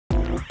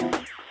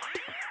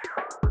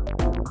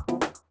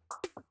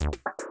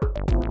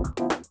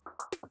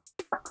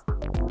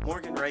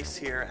Morgan Rice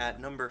here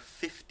at number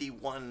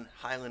 51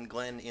 Highland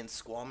Glen in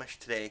Squamish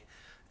today,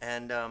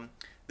 and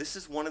this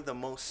is one of the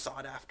most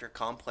sought after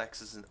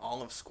complexes in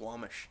all of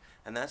Squamish,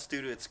 and that's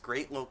due to its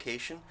great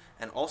location,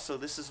 and also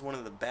this is one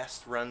of the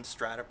best run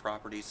strata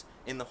properties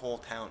in the whole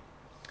town.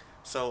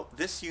 So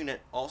this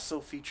unit also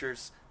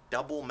features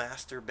double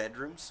master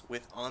bedrooms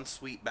with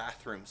ensuite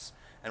bathrooms,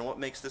 and what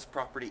makes this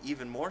property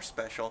even more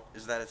special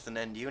is that it's an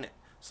end unit.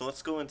 So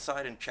let's go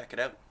inside and check it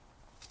out.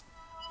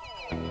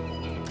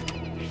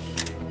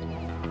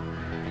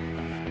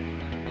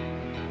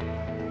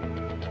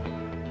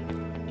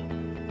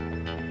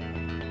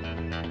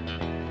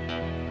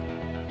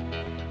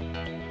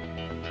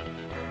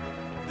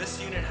 This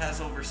unit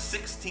has over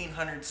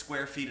 1,600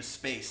 square feet of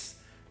space,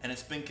 and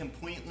it's been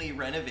completely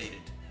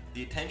renovated.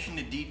 The attention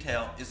to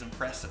detail is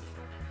impressive.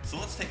 So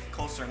let's take a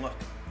closer look.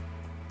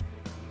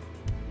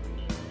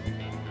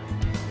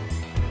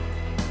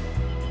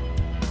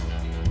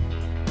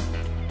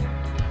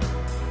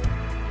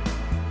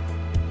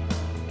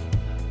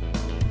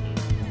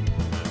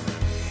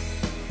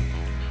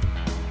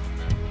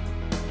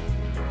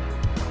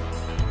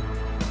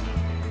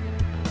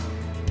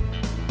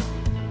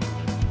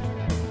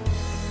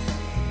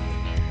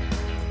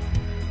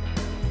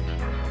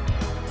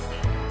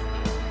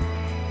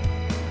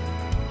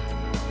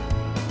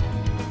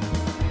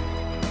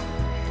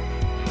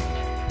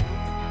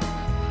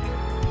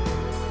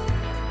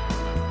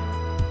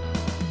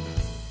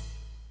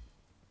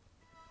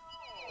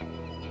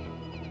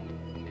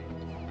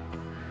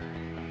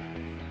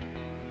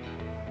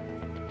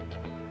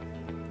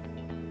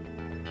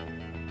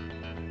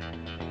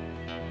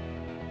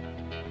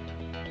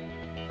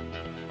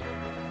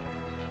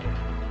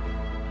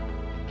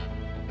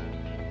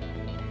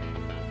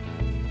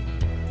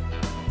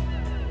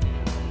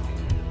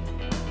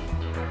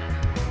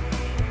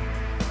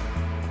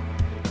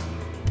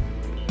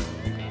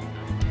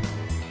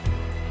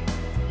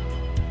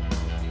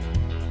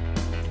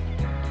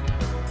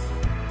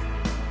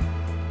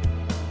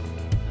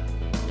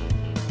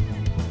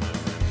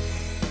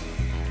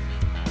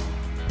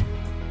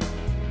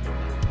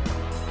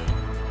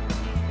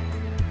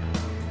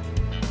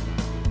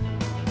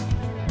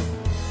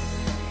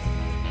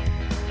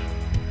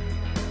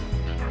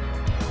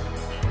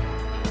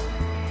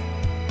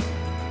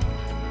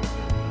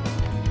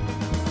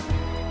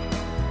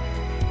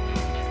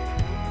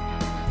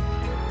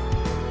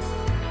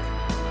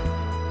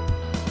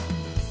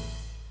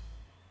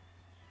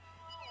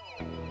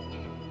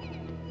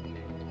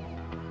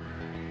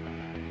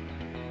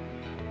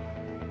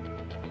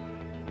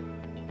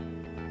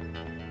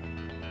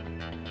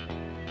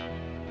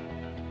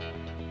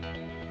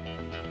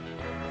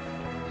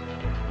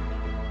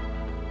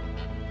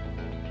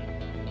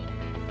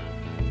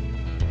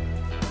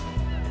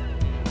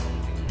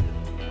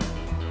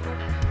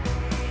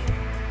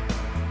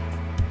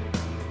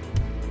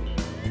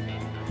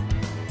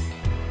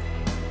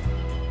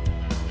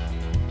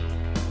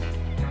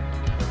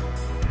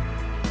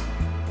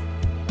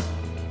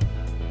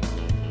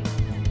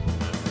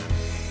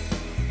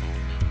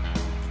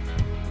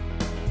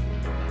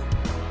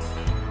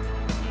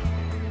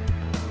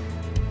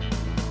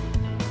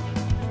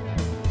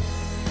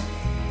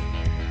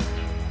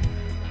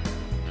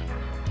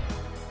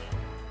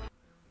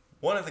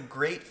 One of the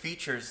great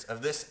features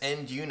of this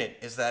end unit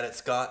is that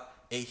it's got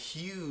a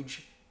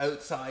huge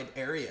outside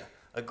area,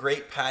 a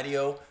great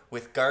patio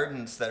with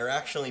gardens that are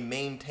actually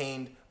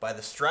maintained by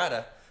the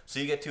strata, so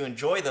you get to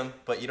enjoy them,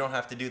 but you don't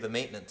have to do the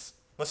maintenance.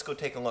 Let's go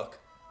take a look.